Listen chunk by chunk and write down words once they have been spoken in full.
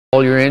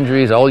all your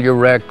injuries, all your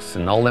wrecks,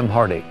 and all them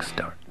heartaches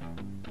start.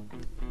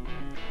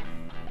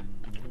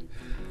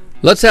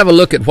 Let's have a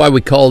look at why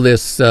we call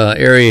this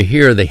area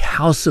here the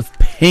House of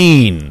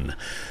Pain.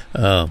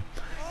 As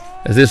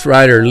this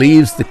rider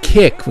leaves the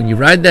kick, when you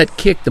ride that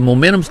kick, the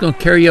momentum's going to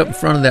carry you up in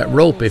front of that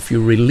rope if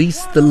you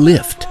release the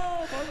lift.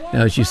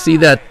 Now, as you see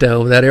that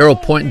arrow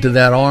pointing to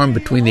that arm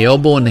between the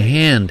elbow and the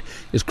hand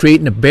is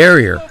creating a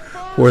barrier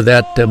where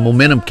that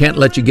momentum can't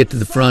let you get to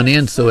the front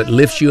end, so it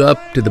lifts you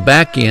up to the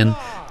back end.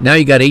 Now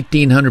you got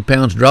 1,800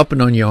 pounds dropping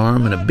on your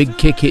arm and a big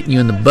kick hitting you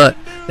in the butt.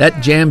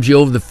 That jams you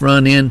over the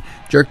front end,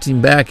 jerks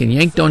him back, and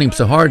yanked on him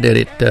so hard that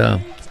it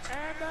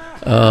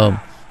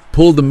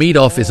pulled the meat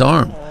off his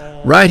arm.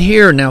 Right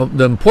here, now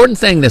the important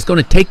thing that's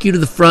going to take you to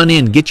the front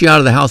end, get you out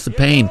of the House of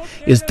Pain,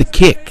 is the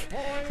kick.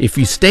 If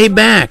you stay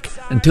back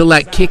until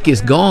that kick is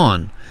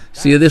gone,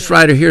 see, this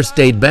rider here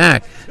stayed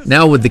back.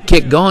 Now with the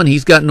kick gone,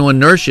 he's got no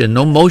inertia,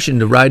 no motion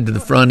to ride to the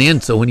front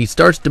end. So when he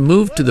starts to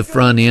move to the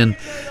front end,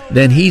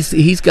 then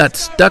he's got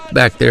stuck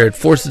back there. It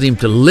forces him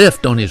to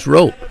lift on his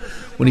rope.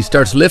 When he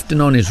starts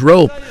lifting on his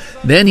rope,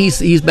 then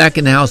he's back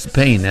in the House of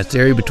Pain. That's the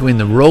area between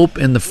the rope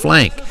and the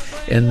flank.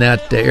 And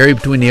that area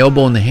between the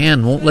elbow and the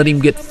hand won't let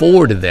him get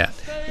forward to that.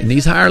 In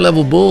these higher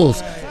level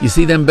bulls, you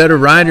see them better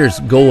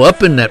riders go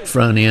up in that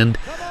front end.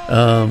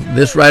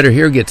 This rider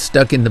here gets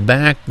stuck in the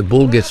back. The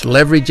bull gets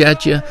leverage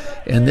at you,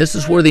 and this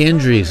is where the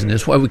injury is, and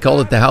that's why we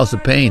call it the House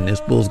of Pain.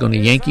 This bull's going to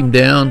yank him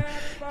down,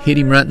 hit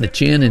him right in the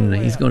chin, and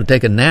he's going to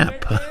take a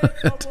nap.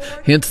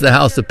 Hence the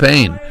House of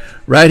Pain.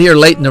 Right here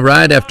late in the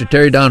ride, after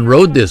Terry Don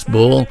rode this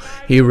bull,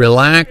 he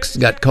relaxed,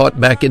 got caught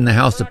back in the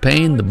House of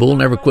Pain. The bull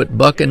never quit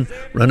bucking,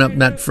 run up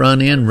that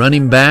front end, run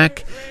him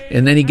back,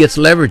 and then he gets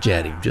leverage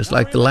at him, just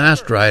like the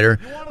last rider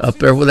up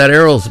there where that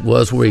arrow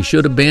was where he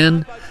should have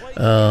been.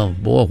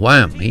 Boy,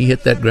 wham, he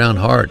hit that ground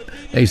hard.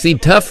 Now you see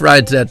Tough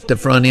rides at the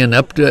front end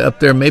up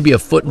there maybe a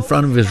foot in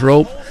front of his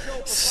rope,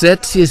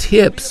 sets his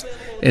hips,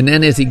 and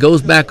then as he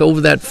goes back over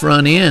that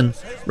front end,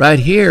 right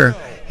here,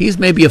 he's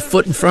maybe a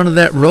foot in front of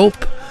that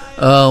rope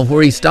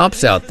where he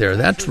stops out there.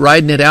 That's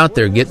riding it out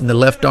there, getting the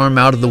left arm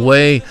out of the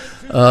way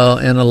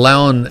and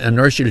allowing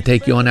inertia to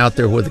take you on out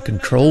there where the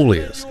control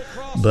is.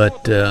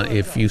 But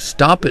if you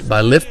stop it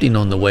by lifting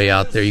on the way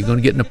out there, you're going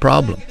to get in a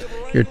problem.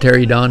 Here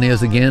Terry Don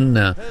is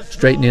again,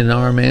 straightening an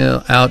arm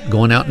out,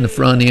 going out in the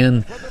front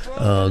end,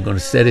 going to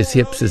set his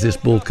hips as this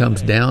bull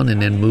comes down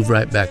and then move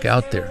right back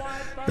out there.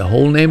 The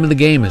whole name of the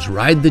game is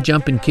ride the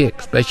jump and kick,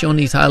 especially on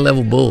these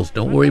high-level bulls.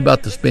 Don't worry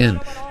about the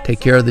spin. Take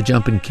care of the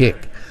jump and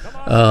kick.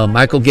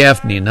 Michael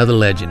Gaffney, another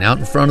legend, out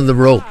in front of the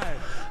rope,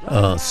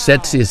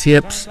 sets his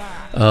hips.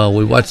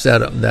 We watched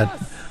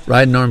that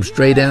riding arm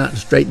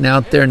straighten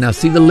out there. Now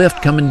see the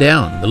lift coming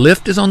down. The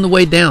lift is on the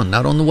way down,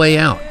 not on the way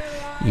out.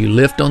 You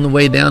lift on the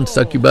way down,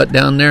 suck your butt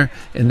down there,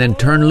 and then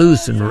turn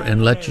loose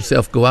and let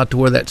yourself go out to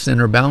where that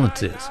center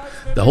balance is.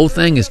 The whole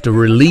thing is to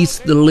release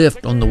the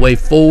lift on the way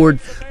forward,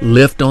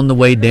 lift on the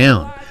way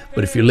down.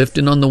 But if you're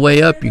lifting on the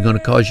way up, you're going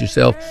to cause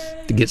yourself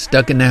to get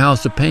stuck in the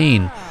House of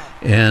Pain.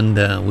 And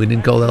we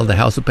didn't call that the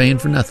House of Pain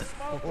for nothing.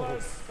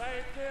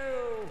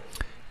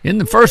 In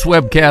the first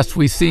webcast,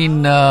 we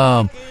seen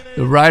the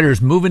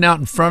riders moving out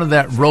in front of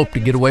that rope to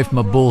get away from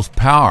a bull's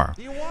power.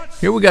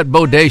 Here we got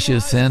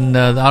Bodacious, and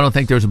I don't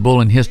think there's a bull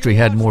in history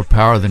had more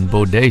power than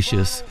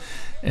Bodacious.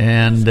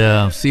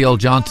 And C.L.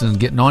 Johnson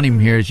getting on him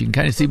here. As you can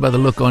kind of see by the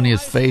look on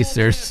his face,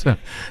 there's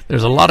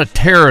a lot of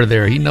terror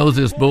there. He knows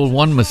this bull,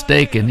 one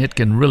mistake, and it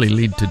can really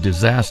lead to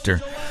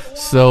disaster.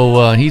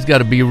 So he's got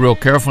to be real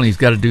careful, and he's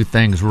got to do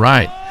things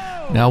right.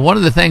 Now, one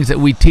of the things that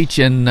we teach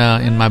in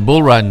my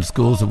bull riding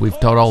schools that we've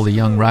taught all the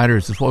young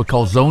riders is what we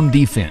call zone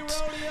defense.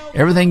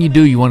 Everything you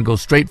do, you want to go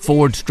straight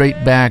forward,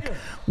 straight back,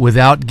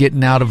 without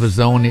getting out of a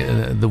zone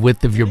the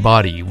width of your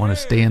body. You want to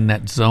stay in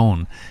that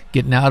zone.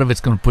 Getting out of it's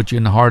going to put you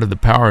in the heart of the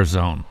power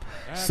zone.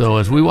 So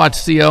as we watch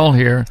CL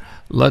here,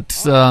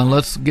 let's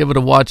give it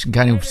a watch and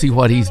kind of see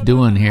what he's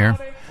doing here.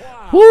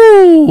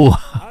 Woo!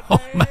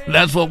 Oh, man,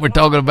 that's what we're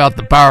talking about,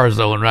 the power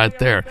zone right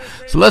there.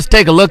 So let's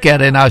take a look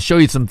at it, and I'll show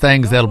you some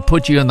things that'll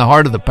put you in the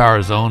heart of the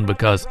power zone,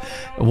 because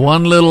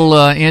one little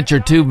inch or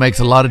two makes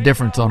a lot of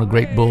difference on a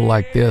great bull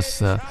like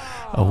this,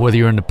 whether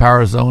you're in the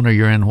power zone or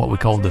you're in what we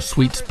call the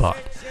sweet spot.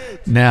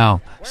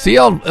 Now,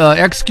 CL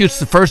executes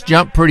the first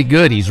jump pretty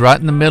good. He's right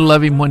in the middle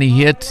of him when he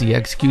hits. He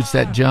executes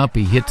that jump.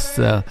 He hits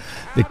the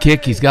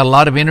kick. He's got a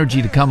lot of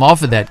energy to come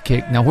off of that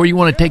kick. Now, where you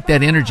want to take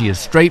that energy is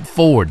straight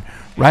forward,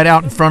 right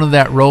out in front of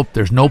that rope.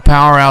 There's no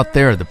power out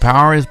there. The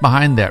power is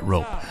behind that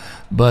rope.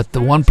 But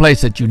the one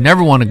place that you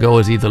never want to go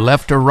is either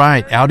left or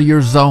right, out of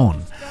your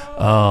zone.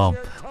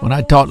 When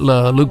I taught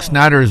Luke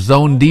Snyder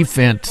zone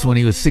defense when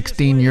he was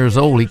 16 years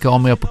old, he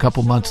called me up a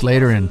couple months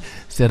later and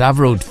said, I've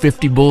rode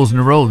 50 bulls in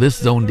a row. This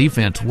zone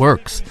defense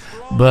works.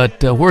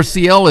 But where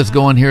CL is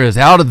going here is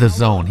out of the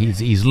zone.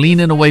 He's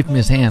leaning away from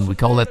his hand. We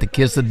call that the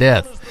kiss of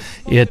death.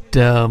 It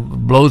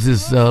blows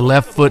his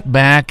left foot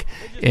back,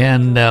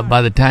 and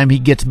by the time he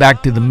gets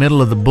back to the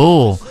middle of the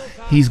bull,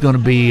 he's going to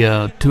be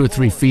 2 or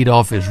 3 feet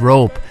off his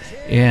rope.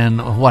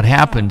 And what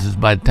happens is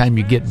by the time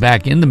you get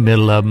back in the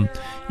middle of them,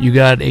 you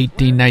got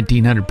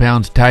 1,900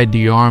 pounds tied to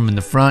your arm in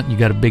the front. You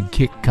got a big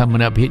kick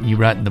coming up, hitting you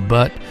right in the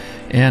butt.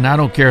 And I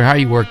don't care how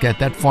you work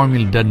that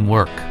formula doesn't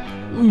work.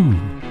 Ooh,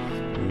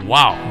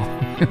 wow.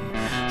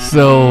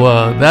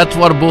 So that's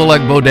what a bull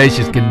like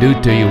Bodacious can do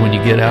to you when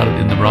you get out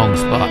in the wrong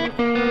spot.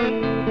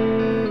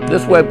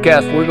 This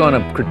webcast, we're going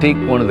to critique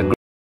one of the